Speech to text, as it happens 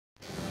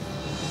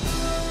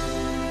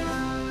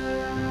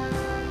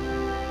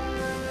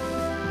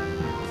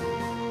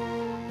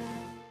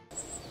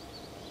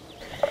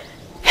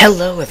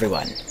Hello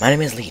everyone, my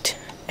name is Leet,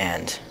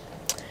 and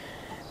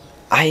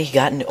I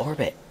got into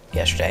orbit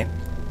yesterday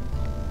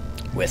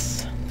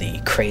with the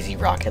crazy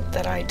rocket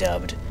that I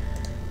dubbed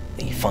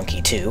the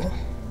Funky 2.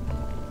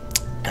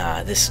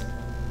 This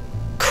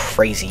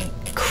crazy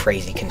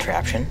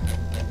contraption.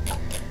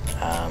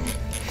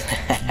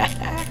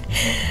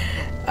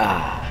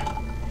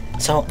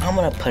 So I'm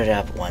going to put it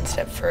up one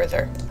step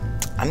further.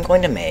 I'm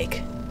going to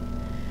make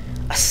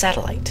a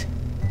satellite.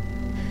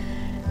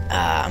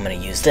 I'm going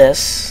to use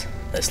this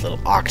little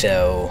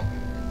octo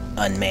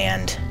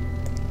unmanned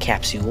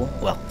capsule.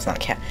 Well, it's not a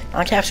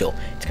capsule.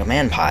 It's a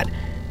command pod.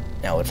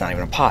 No, it's not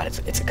even a pod.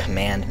 It's a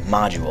command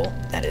module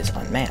that is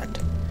unmanned.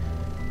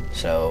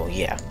 So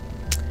yeah,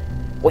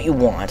 what you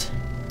want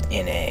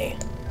in a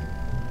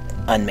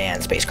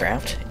unmanned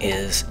spacecraft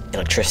is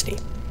electricity.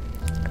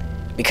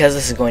 Because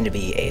this is going to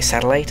be a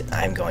satellite,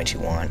 I'm going to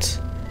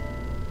want,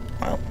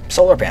 well,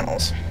 solar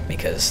panels,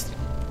 because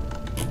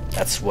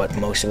that's what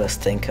most of us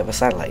think of a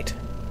satellite.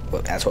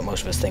 Well, that's what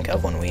most of us think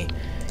of when we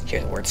hear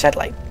the word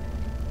satellite.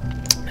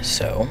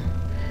 So,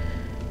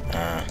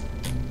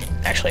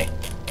 actually,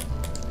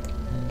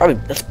 probably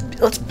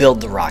let's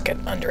build the rocket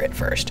under it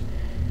first.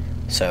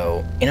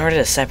 So, in order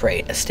to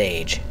separate a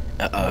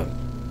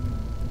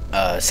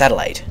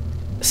satellite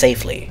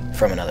safely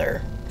from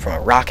a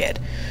rocket,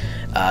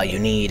 you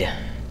need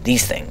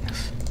these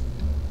things,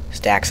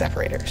 stack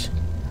separators.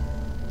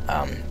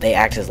 They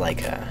act as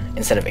like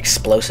instead of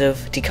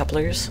explosive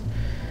decouplers,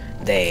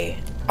 they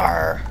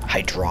are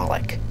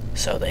hydraulic,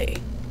 so they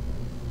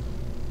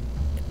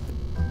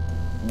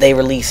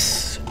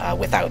release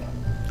without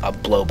a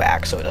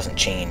blowback, so it doesn't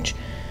change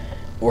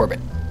orbit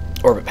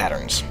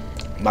patterns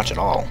much at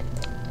all.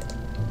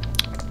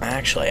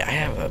 Actually, I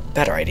have a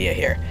better idea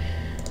here.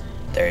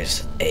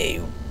 There's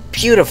a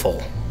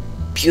beautiful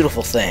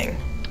thing.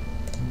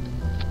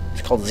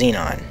 It's called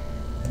xenon,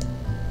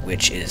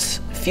 which is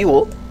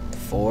fuel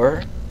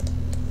for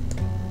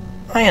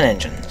ion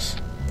engines.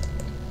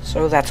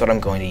 So that's what I'm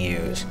going to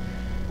use.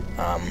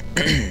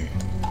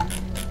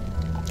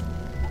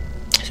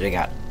 So we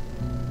got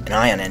an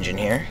ion engine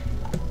here.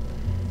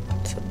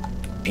 It's a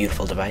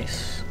beautiful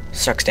device.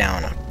 Sucks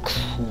down a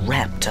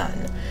crap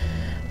ton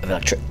of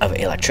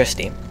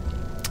electricity.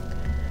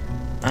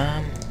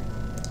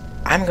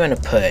 I'm going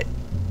to put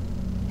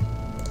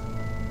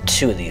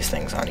 2 of these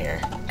things on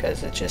here,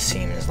 because it just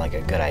seems like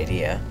a good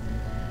idea.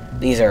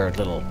 These are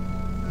little,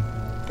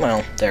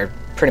 well, they're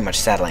pretty much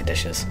satellite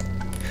dishes.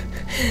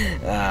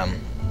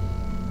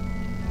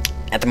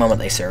 At the moment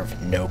they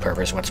serve no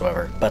purpose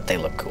whatsoever, but they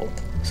look cool,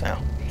 so.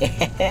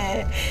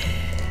 I'm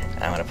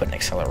gonna put an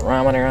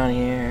accelerometer on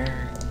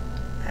here.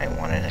 I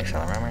want an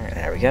accelerometer,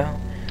 there we go.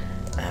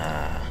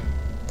 A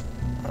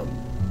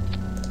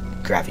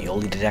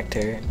gravioli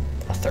detector,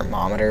 a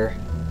thermometer.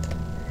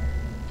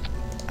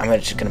 I'm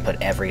just gonna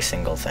put every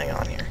single thing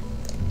on here.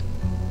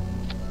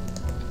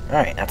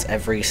 Alright, that's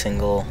every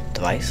single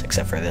device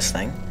except for this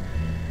thing.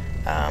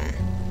 I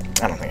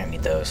don't think I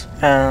need those.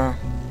 I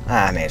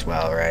may as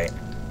well, right?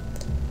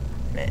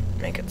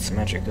 Make it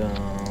symmetrical.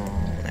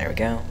 There we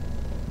go.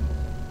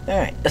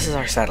 Alright, this is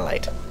our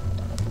satellite.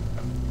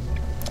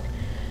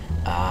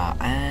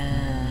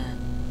 I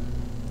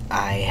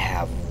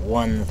have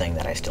one thing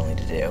that I still need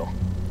to do.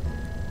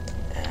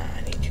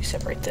 I need to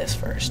separate this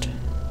first.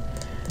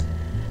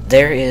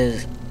 There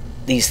is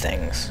these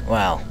things.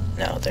 Well,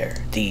 no, they're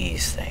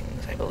these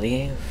things, I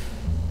believe.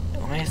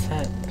 Why is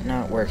that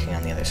not working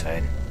on the other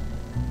side?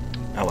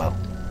 Oh well.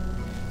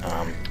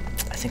 I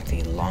think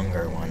the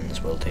longer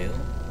ones will do.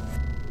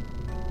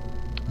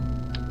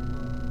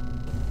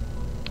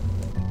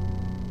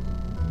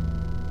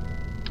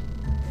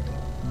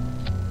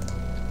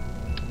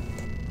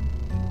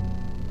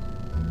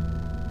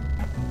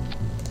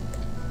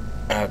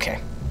 Okay.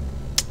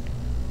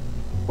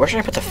 Where should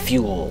I put the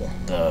fuel,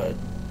 the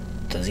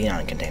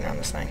xenon container on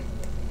this thing?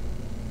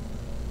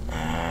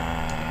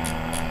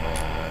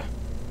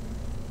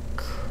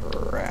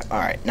 Crap.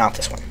 Alright, not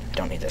this one. I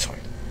don't need this one.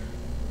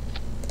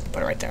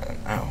 Put it right there then.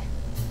 Oh.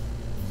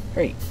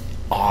 Very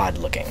odd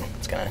looking.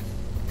 It's gonna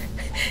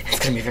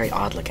be a very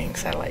odd looking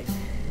satellite.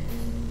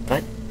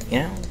 But, you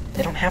know,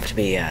 they don't have to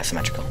be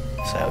symmetrical.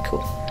 So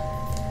cool.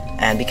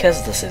 And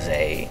because this is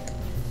a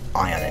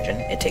ion engine,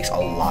 it takes a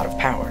lot of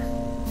power.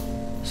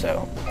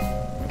 So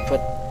I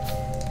put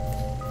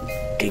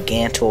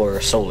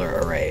Gigantor solar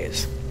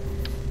arrays.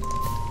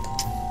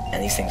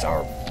 And these things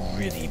are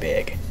really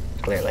big,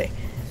 clearly.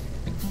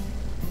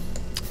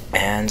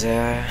 And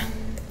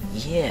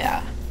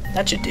yeah,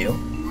 that should do.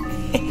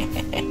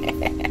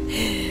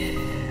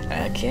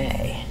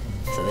 Okay,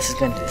 so this is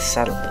going to be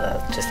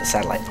just the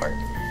satellite part.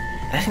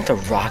 And I think the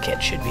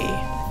rocket should be,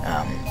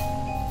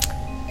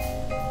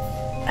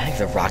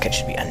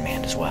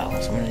 unmanned as well.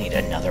 So I'm going to need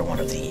another one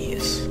of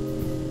these.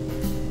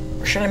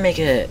 Or should I make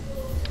it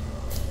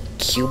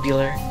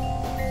cubular?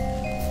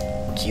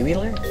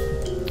 Cubular?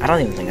 I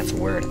don't even think that's a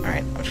word.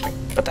 Alright, I'm just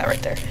going to put that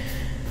right there.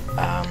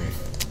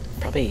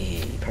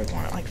 Probably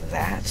want it like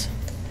that.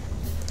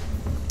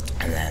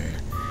 And then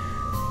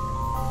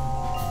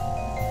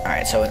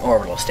Alright, so an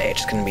orbital stage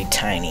is going to be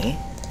tiny.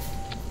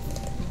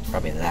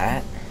 Probably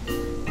that.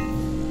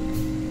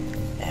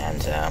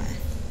 And,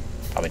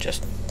 probably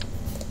just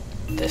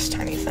this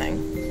tiny thing.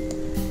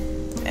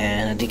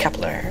 And a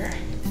decoupler.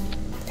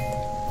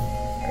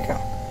 There we go.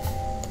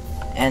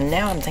 And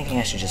now I'm thinking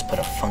I should just put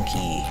a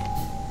funky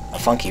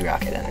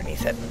rocket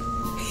underneath it.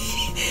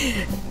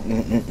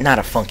 Not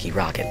a funky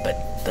rocket,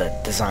 but the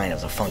design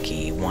of the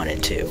funky 1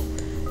 and 2.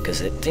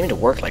 Because it seemed to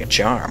work like a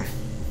charm.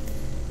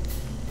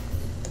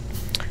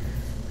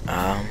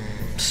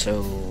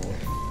 So...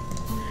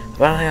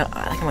 Well, I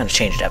think I'm going to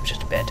change it up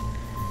just a bit.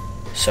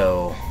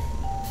 So...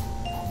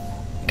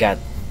 Got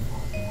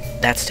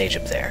that stage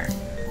up there.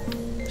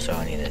 So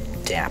I need an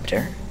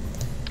adapter.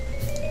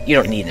 You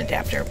don't need an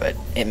adapter, but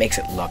it makes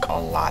it look a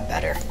lot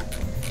better.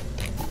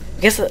 I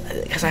guess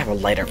because I have a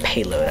lighter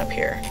payload up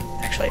here.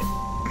 Actually,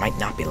 it might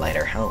not be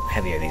lighter. How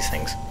heavy are these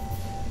things?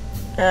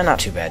 Not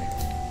too bad.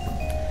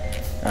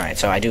 Alright,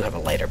 so I do have a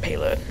lighter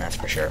payload, that's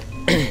for sure.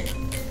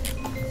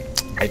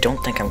 I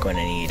don't think I'm going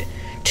to need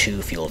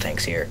 2 fuel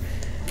tanks here.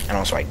 And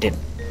also, I didn't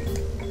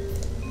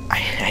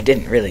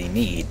really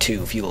need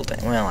 2 fuel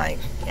tanks. Well, I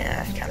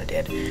kind of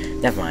did.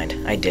 Never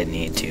mind, I did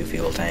need 2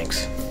 fuel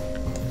tanks.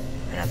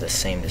 I have the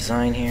same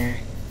design here.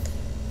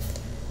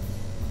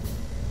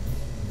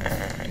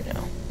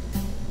 No.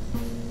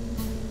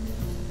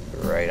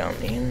 Right on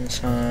the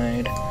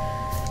inside.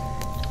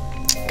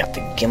 Got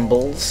the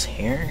gimbals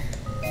here.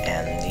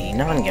 And the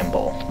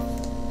non-gimbal.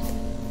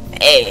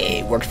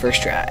 Hey, worked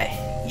first try.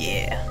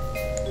 Yeah.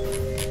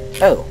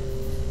 Oh,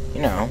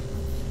 you know,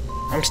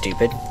 I'm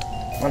stupid.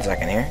 1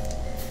 second here.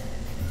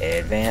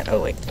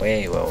 Oh wait,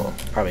 whoa.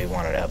 Probably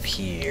want it up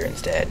here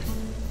instead.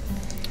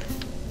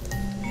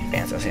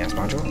 Advanced SAS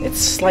module. It's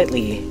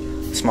slightly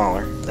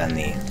smaller than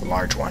the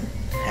large one.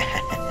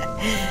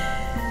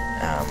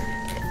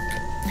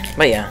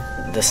 But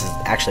yeah, this is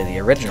actually the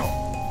original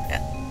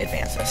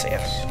Advanced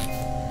SAS.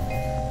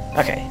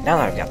 Okay, now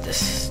that I've got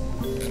this,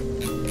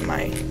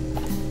 my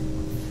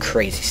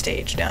crazy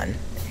stage done,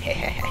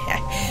 I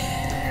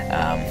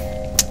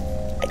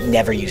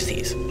never use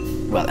these.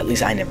 Well, at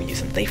least I never use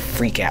them. They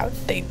freak out.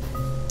 They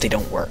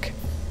don't work.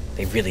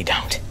 They really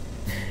don't.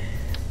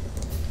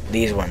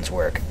 These ones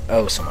work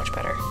oh so much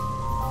better.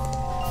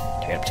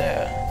 Take it up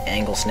to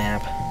angle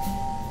snap.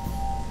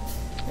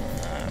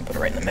 Put it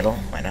right in the middle.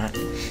 Why not?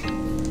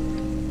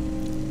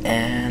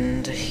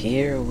 And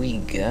here we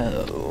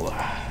go.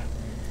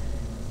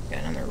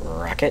 Got another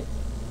rocket.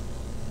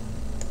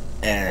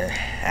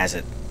 As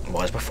it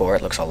was before,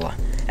 it looks a lot.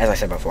 As I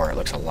said before, it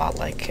looks a lot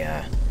like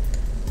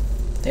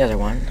the other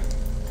one.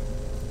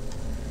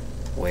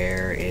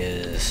 Where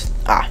is...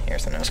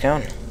 here's the nose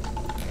cone.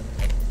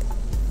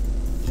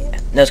 Yeah,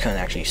 nose cone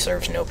actually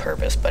serves no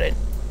purpose, but it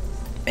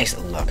makes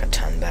it look a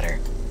ton better.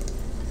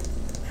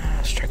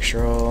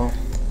 Structural...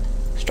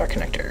 Strut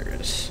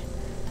connectors.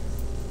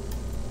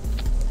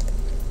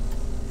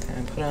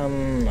 And put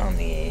them on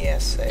the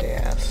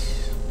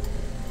SAS.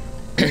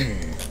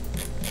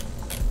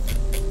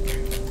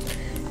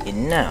 You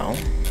know...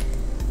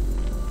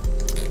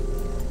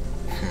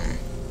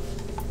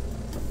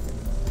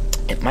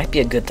 It might be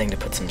a good thing to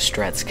put some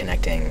struts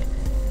connecting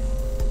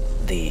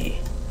the...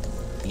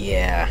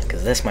 Yeah,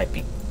 because this might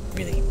be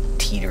really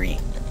teetery.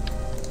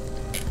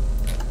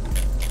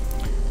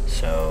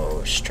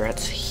 So,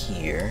 struts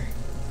here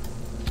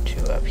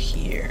to up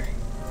here.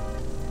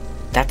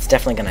 That's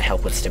definitely going to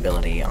help with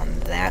stability on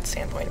that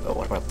standpoint, but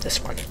what about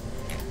this one?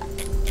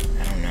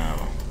 I don't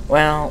know.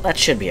 Well, that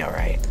should be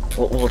alright.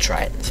 We'll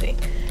try it and see.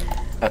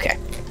 Okay,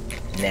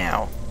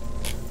 now,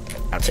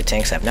 outside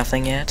tanks have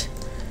nothing yet.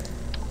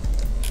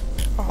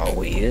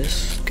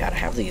 Always gotta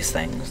have these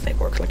things. They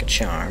work like a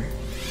charm.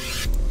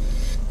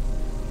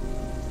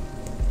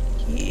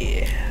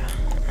 Yeah.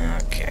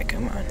 Okay,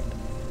 come on.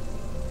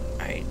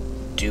 I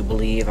do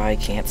believe I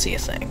can't see a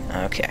thing.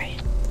 Okay.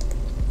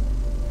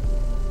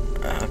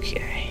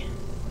 Okay.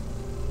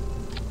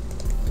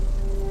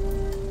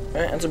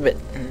 It's a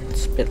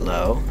bit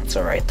low. That's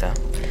alright though.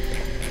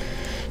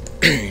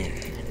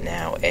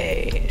 Now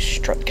a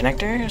strut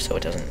connector so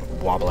it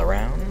doesn't wobble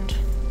around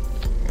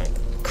like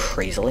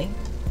crazily.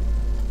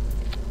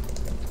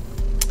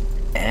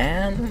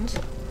 And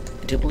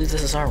I do believe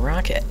this is our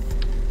rocket.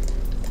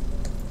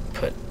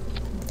 Put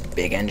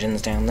big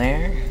engines down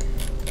there.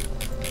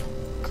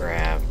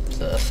 Grab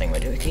the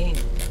thingamadookie.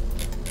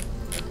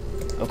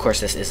 Of course,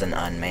 this is an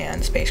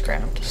unmanned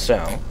spacecraft,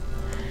 so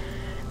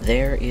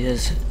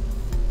there's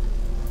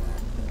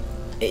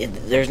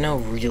no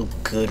real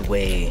good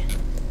way.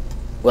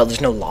 Well, there's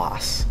no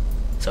loss.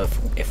 So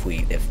if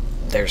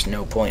there's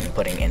no point in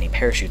putting any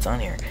parachutes on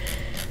here.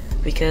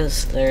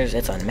 Because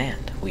it's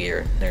unmanned.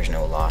 There's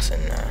no loss in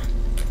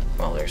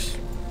well, there's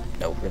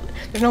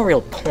no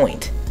real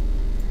point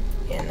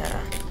in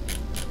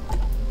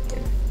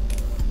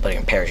putting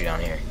a parachute on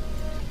here.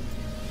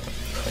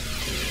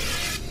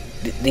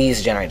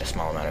 These generate a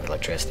small amount of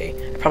electricity.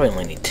 I probably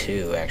only need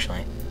 2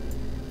 actually.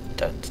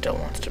 That still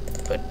wants to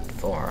put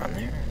 4 on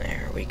there.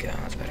 There we go.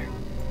 That's better.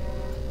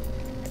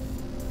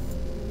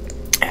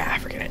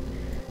 Forget it.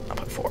 I'll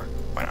put 4.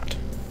 Why not?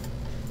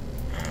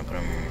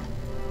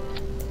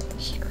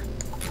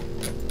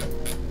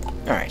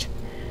 Alright.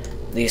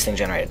 These things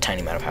generate a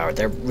tiny amount of power.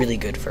 They're really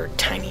good for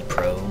tiny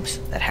probes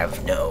that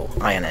have no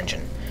ion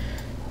engine.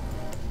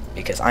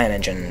 Because ion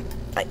engine,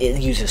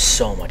 it uses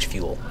so much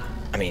fuel.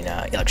 I mean,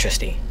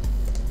 electricity.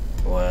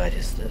 What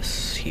is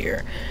this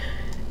here?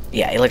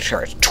 Yeah, electric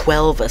charge.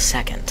 12 a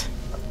second.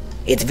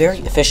 It's very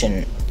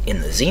efficient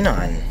in the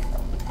xenon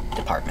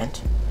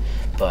department,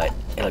 but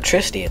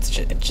electricity, it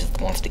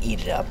just wants to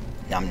eat it up.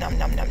 Nom nom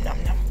nom nom nom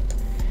nom.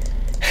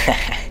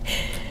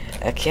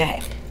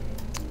 Okay.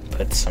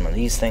 Put some of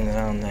these things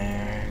on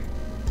there.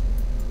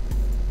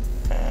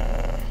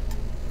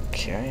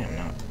 Okay, I'm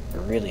not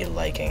really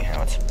liking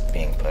how it's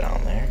being put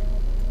on there.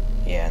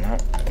 Yeah,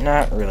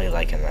 not really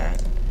liking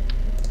that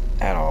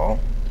at all.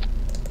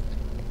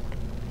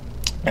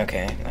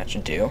 Okay, that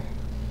should do.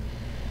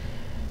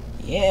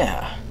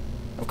 Yeah.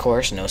 Of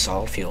course, no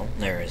solid fuel.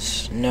 There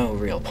is no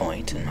real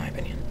point, in my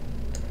opinion.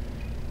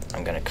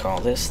 I'm gonna call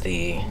this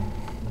the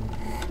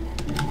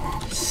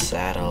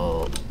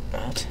saddle...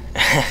 What?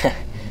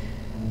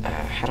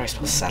 How do I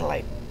spell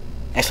satellite?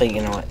 Actually,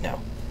 you know what?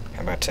 No.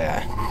 How about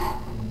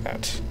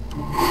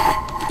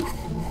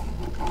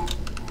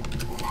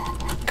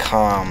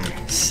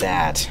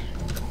ComSat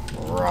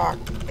Rock...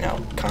 No,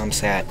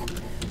 ComSat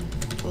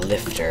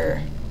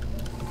Lifter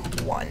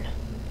 1.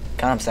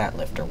 ComSat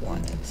Lifter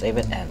 1. Save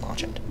it and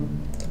launch it.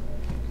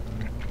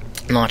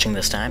 I'm launching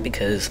this time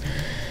because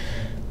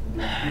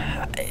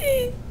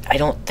I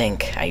don't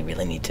think I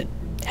really need to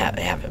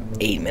have an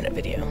 8-minute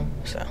video.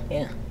 So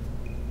yeah,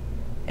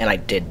 and I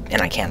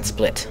can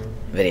split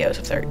videos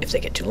if they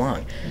get too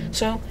long.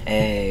 So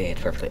hey,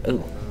 it's perfectly.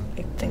 Ooh,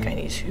 I think I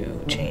need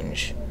to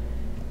change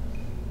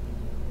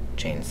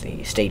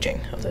the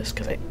staging of this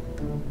because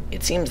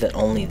it seems that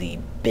only the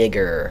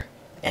bigger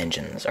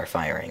engines are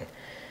firing.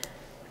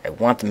 I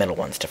want the middle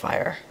ones to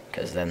fire,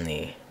 because then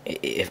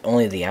if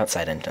only the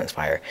outside engines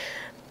fire,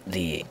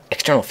 the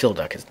external fuel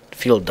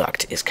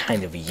duct is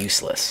kind of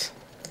useless.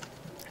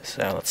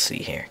 So let's see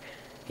here.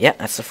 Yeah,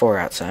 that's the 4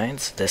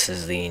 outsides. This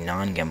is the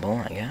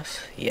non-gimbal, I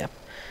guess. Yep.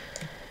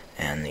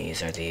 And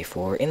these are the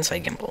 4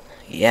 inside gimbal.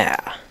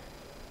 Yeah.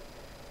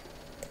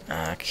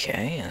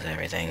 Okay, is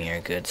everything here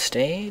good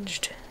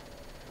staged?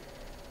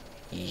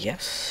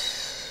 Yes.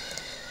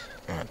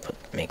 I'm gonna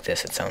make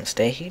this its own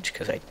stage,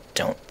 because I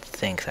don't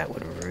think that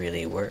would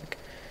really work.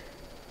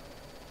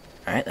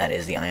 Alright, that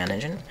is the ion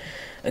engine.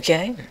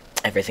 Okay,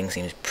 everything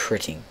seems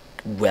pretty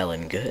well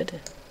and good.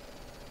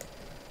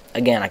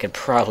 Again, I could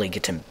probably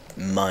get to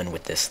Mun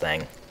with this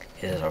thing.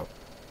 It is a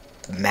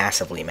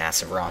massively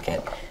massive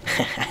rocket.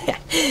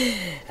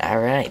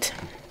 Alright.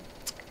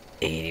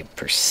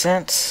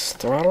 80%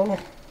 throttle.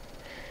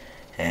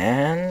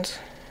 And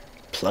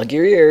plug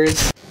your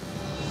ears.